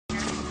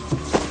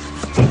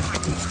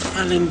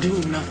I didn't do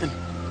nothing.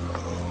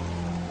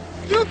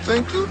 You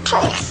think you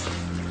tough?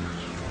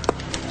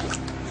 You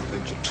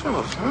think you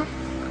tough, huh?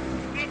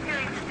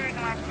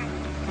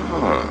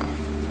 Oh.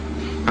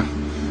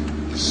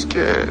 You're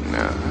scared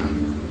now, huh?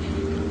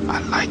 I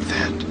like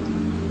that.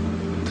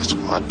 That's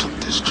why I took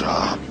this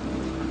job.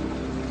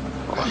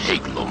 I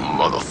hate little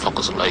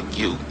motherfuckers like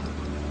you.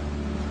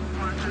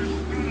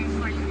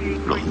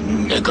 Little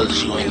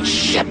niggas, you ain't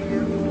shit.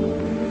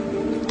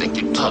 Think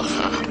you're tough,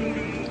 huh?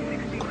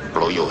 Could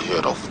blow your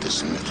head off with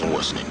this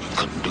influence and then you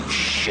couldn't do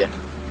shit.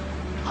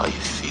 How you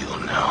feel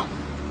now?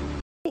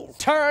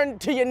 Turn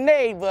to your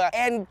neighbor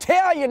and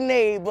tell your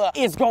neighbor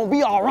it's gonna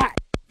be all right.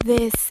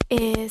 This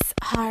is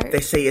Heart. They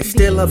say it's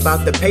still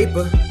about the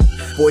paper.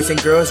 Boys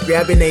and girls,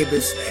 grab your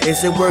neighbors.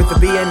 Is it worth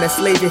being a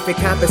slave if it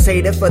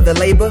compensated for the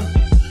labor?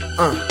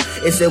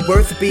 Is it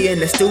worth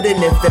being a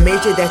student if the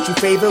major that you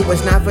favor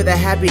was not for the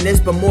happiness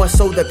but more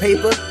so the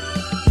paper?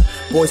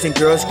 Boys and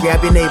girls,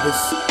 grab your neighbors.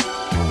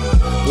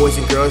 Boys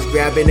and girls,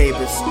 grab your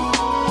neighbors.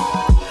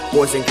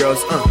 Boys and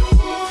girls,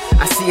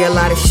 I see a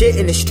lot of shit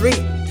in the street.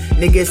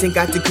 Niggas ain't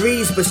got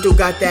degrees, but still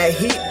got that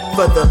heat.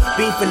 For the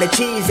beef and the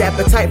cheese,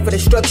 appetite for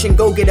destruction,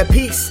 go get a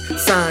peace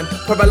sign.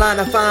 Pour a line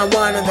of fine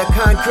wine on the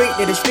concrete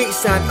near the street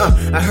sign.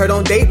 I heard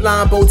on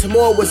Dateline,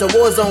 Baltimore was a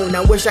war zone.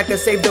 I wish I could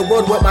save the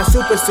world with my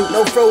super suit,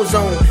 no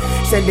frozone.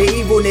 Send the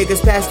evil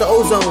niggas past the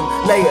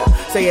ozone layer.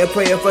 Say a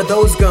prayer for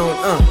those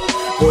gone.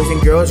 Boys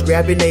and girls,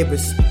 grab your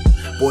neighbors.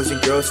 Boys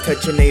and girls,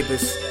 touch your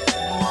neighbors.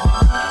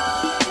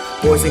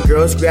 Boys and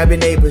girls, grab your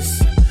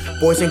neighbors.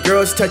 Boys and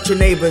girls, touch your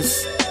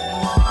neighbors.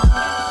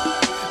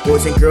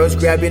 Boys and girls,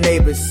 grab your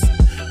neighbors.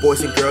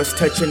 Boys and girls,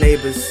 touch your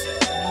neighbors.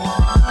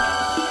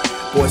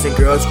 Boys and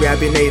girls,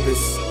 grab your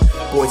neighbors.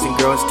 Boys and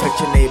girls, touch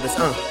your neighbors.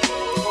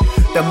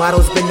 The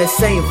motto's been the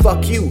same,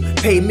 fuck you,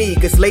 pay me.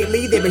 Cause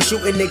lately they been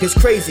shooting niggas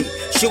crazy.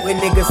 Shooting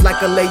niggas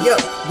like a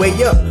layup,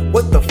 way up,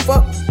 what the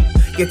fuck?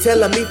 You're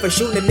telling me for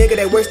shooting a nigga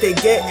that worst they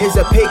get is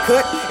a pay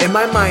cut? In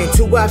my mind,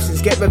 two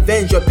options, get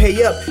revenge or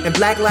pay up. And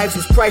black lives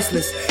is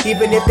priceless,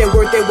 even if they're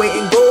worth their weight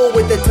in gold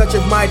with a touch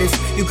of Midas.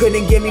 You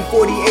couldn't give me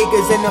 40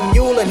 acres and a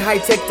mule and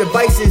high-tech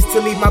devices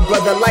to leave my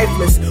brother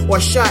lifeless. Or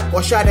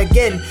shot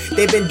again.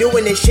 They've been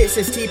doing this shit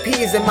since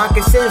TPs and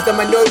moccasins. The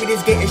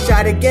minorities getting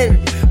shot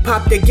again,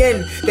 popped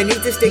again. They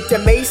need to stick to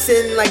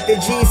Mason like the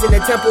G's in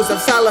the temples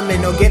of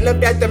Solomon. Or get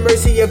left at the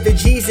mercy of the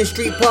G's in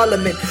street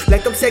parliament.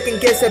 Let them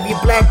second guess every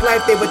black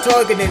life they were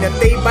targeting. If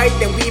they bite,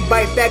 then we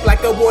bite back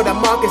like a water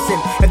moccasin.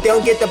 If they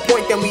don't get the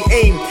point, then we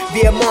aim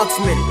via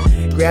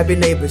marksman. Grab your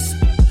neighbors.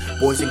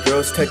 Boys and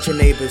girls, touch your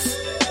neighbors.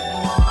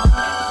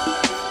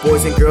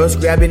 Boys and girls,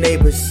 grab your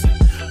neighbors.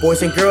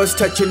 Boys and girls,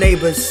 touch your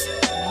neighbors.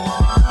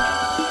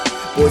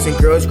 Boys and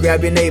girls,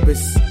 grab your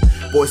neighbors.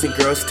 Boys and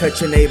girls,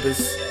 touch your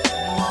neighbors.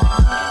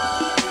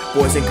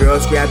 Boys and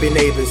girls, grab your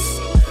neighbors.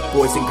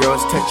 Boys and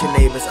girls, touch your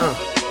neighbors.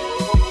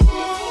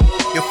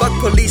 Yo, fuck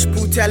police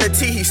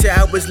brutality, he said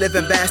I was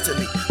living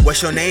bastardly.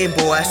 What's your name,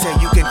 boy? I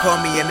said you can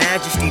call me your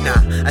majesty.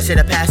 Nah, I said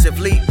a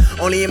passively,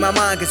 only in my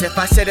mind. Cause if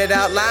I said it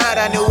out loud,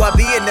 I knew I'd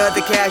be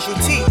another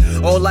casualty.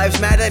 All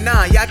lives matter,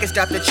 nah, y'all can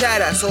stop the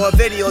chatter. Saw a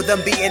video of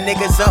them beating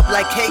niggas up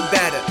like cake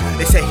batter.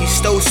 They said he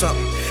stole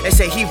something, they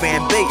say he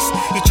ran base.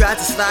 He tried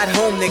to slide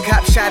home, then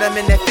cops shot him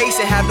in the face.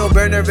 And have no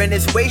burner in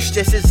his waist,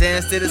 just his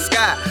hands to the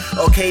sky.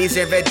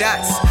 Okays and red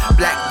dots,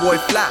 black boy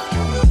fly.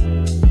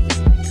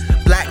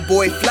 Black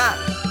boy fly.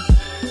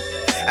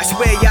 I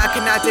swear y'all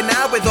cannot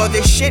deny with all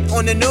this shit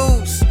on the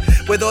news.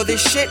 With all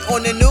this shit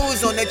on the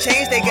news, on the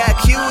chains they got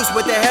accused.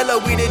 What the hell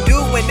are we to do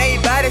when they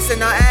bite us in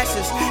our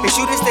asses? They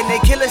shoot us, then they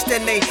kill us,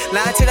 then they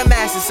lie to the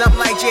masses. Something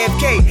like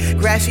JFK,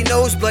 grassy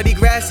nose, bloody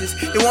grasses.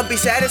 They won't be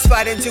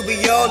satisfied until we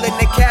all in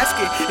the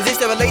casket. Is this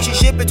the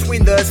relationship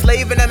between the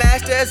slave and the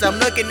master? As I'm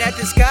looking at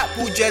this cop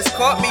who just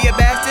caught me a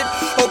bastard.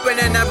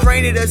 Hoping and I'm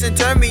praying he doesn't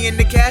turn me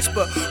into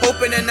Casper.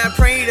 Hoping and I'm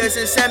praying he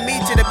doesn't send me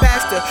to the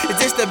pastor. Is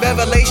this the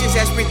revelations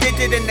as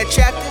predicted in the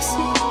chapters?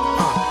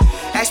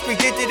 As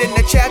predicted in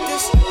the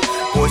chapters.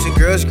 Boys and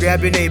girls,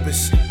 grab your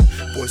neighbors.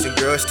 Boys and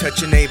girls, touch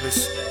your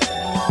neighbors.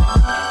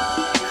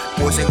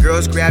 Boys and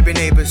girls, grab your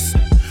neighbors.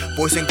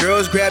 Boys and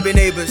girls, grab your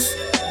neighbors.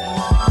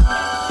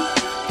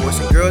 Boys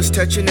and girls,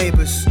 touch your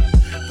neighbors.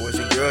 Boys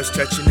and girls,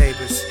 touch your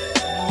neighbors.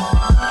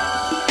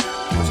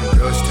 Boys and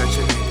girls, touch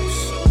your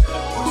neighbors.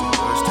 Boys and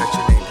girls, touch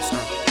your neighbors.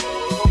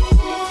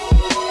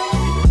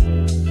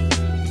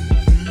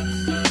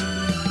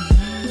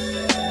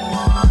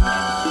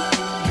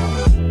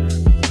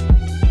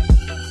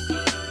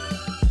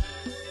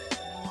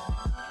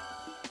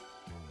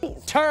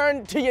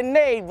 Turn to your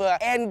neighbor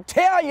and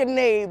tell your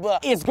neighbor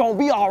it's gonna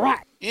be all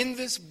right. In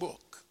this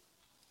book,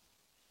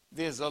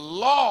 there's a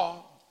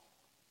law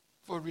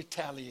for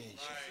retaliation.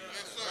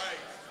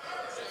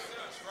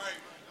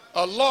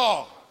 A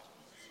law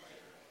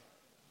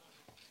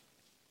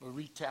for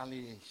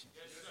retaliation.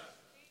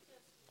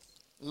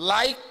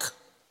 Like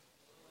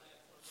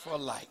for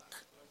like.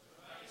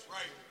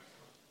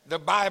 The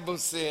Bible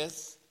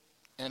says,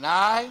 an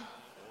eye,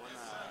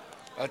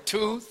 a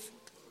tooth,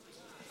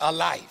 a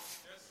life.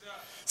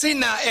 See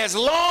now, as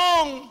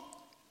long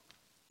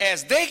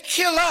as they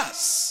kill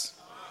us,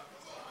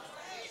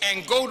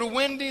 and go to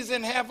Wendy's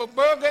and have a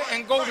burger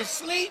and go to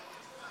sleep,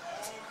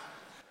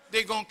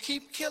 they're going to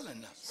keep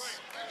killing us.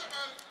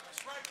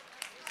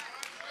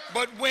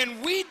 But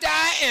when we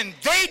die and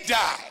they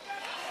die,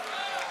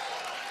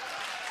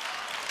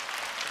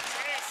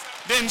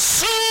 then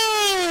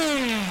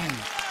soon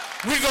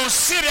we're going to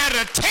sit at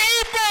a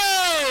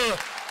table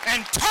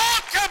and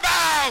talk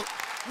about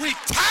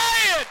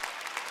retired.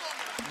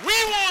 We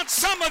want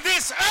some of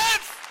this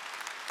earth.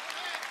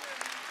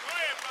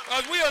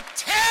 We'll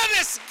tear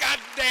this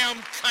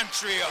goddamn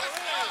country up.